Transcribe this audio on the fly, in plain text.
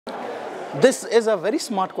This is a very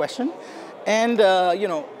smart question. And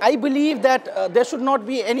I believe that there should not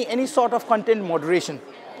be any sort of content moderation.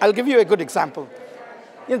 I'll give you a good example.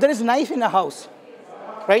 There is a knife in a house,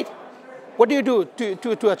 right? What do you do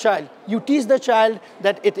to a child? You teach the child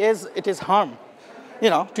that it is harm,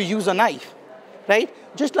 to use a knife, right?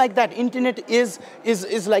 Just like that, internet is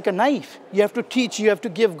like a knife. You have to teach, you have to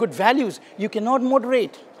give good values. You cannot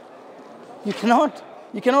moderate. You cannot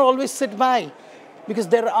always sit by, because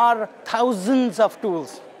there are thousands of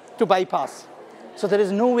tools to bypass. So there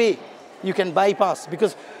is no way you can bypass,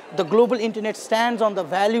 because the global internet stands on the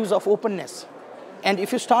values of openness. And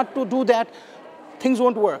if you start to do that, things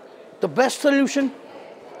won't work. The best solution,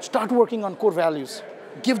 start working on core values.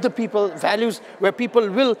 Give the people values where people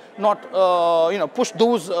will not push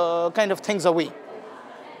those kind of things away.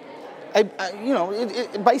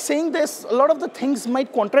 By saying this, a lot of the things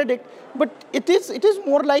might contradict, but it is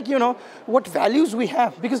more like, what values we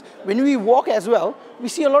have. Because when we walk as well, we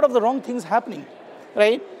see a lot of the wrong things happening,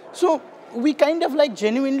 right? So we kind of like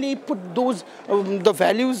genuinely put those, the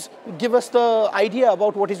values give us the idea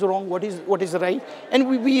about what is wrong, what is right, and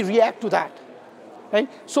we react to that, right?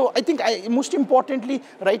 So I think most importantly,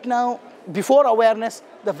 right now, before awareness,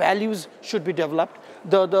 the values should be developed.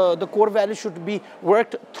 The core values should be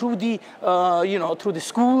worked through the, through the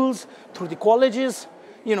schools, through the colleges.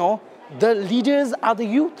 The leaders are the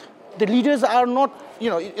youth. The leaders are not,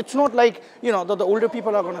 it's not like, the older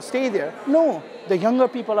people are going to stay there. No, the younger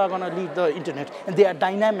people are going to lead the internet, and they are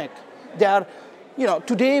dynamic. They are,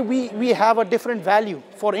 today we have a different value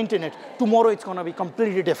for internet. Tomorrow it's going to be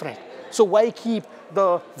completely different. So why keep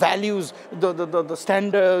the values, the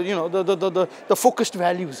standard, the focused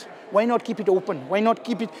values? Why not keep it open? Why not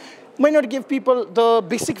give people the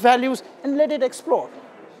basic values and let it explore,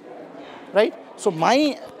 right? So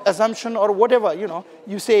my assumption, or whatever,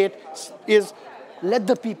 you say it, is let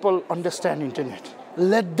the people understand internet.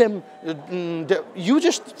 Let them, you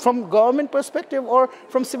just from government perspective or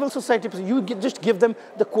from civil society, just give them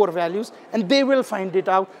the core values, and they will find it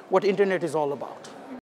out what internet is all about.